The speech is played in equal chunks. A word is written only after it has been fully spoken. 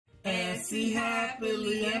Essie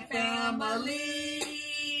Happily and Family.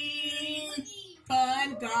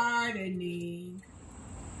 Fun gardening.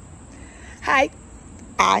 Hi,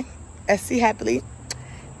 I'm Essie Happily.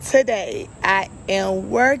 Today I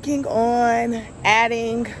am working on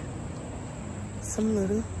adding some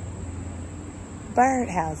little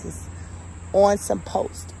birdhouses on some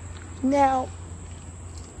posts. Now,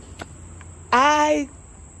 I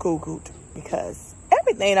Googled because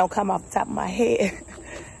everything don't come off the top of my head.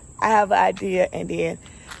 I have an idea, and then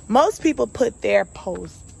most people put their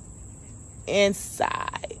posts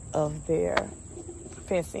inside of their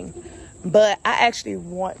fencing, but I actually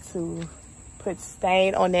want to put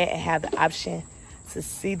stain on that and have the option to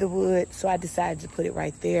see the wood, so I decided to put it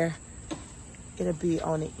right there. It'll be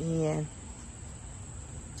on the end.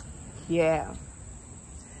 Yeah,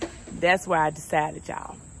 that's where I decided,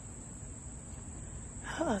 y'all.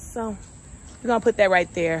 So we're gonna put that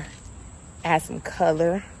right there, add some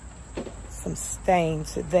color, some stain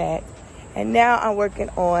to that, and now I'm working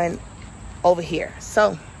on over here.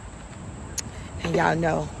 So, and y'all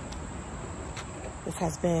know this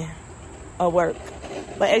has been a work,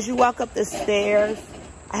 but as you walk up the stairs,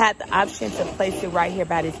 I had the option to place it right here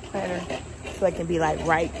by this planter so it can be like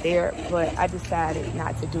right there, but I decided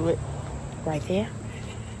not to do it right there.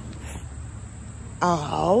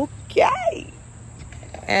 Okay.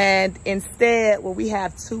 And instead, well, we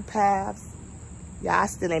have two paths. Yeah, I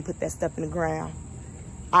still ain't put that stuff in the ground.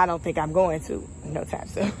 I don't think I'm going to no time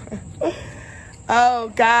soon. Oh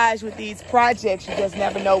gosh, with these projects, you just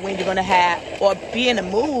never know when you're gonna have or be in the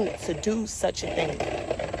mood to do such a thing.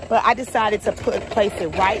 But I decided to place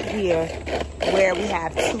it right here where we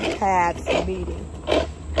have two paths meeting.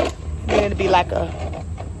 Then it'll be like a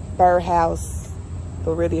birdhouse,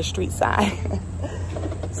 but really a street sign.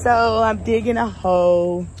 So I'm digging a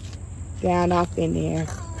hole down off in there.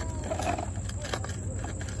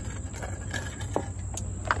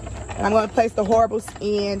 And I'm going to place the horribles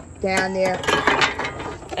in down there.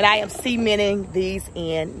 And I am cementing these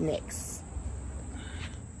in next.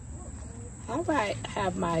 All right, I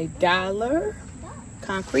have my dollar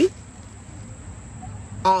concrete.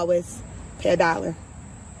 Always pay $1.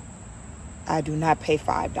 I do not pay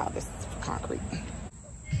 $5 for concrete.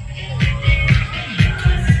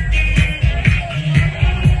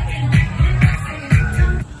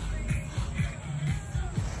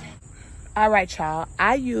 All right, y'all,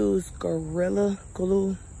 I use Gorilla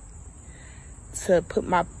Glue to put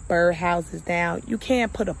my birdhouses down. You can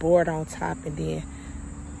put a board on top and then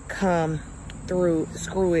come through,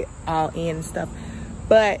 screw it all in and stuff.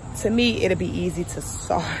 But to me, it'll be easy to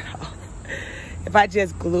saw it off if I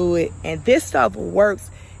just glue it. And this stuff works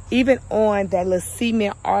even on that little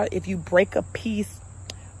cement art. If you break a piece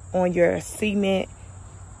on your cement,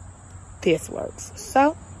 this works.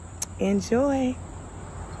 So enjoy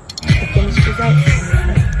the finished result.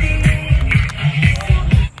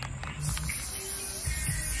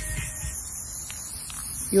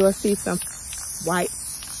 You will see some white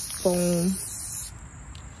foam.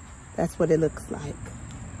 That's what it looks like.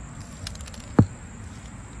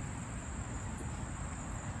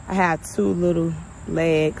 I have two little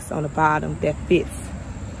legs on the bottom that fits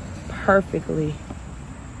perfectly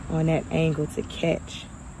on that angle to catch.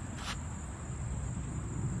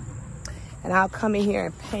 And I'll come in here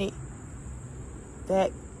and paint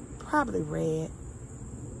that, probably red.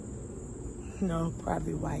 No,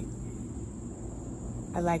 probably white.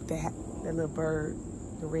 I like that little bird,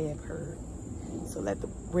 the red bird. So let the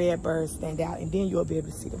red bird stand out, and then you'll be able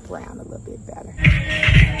to see the brown a little bit better.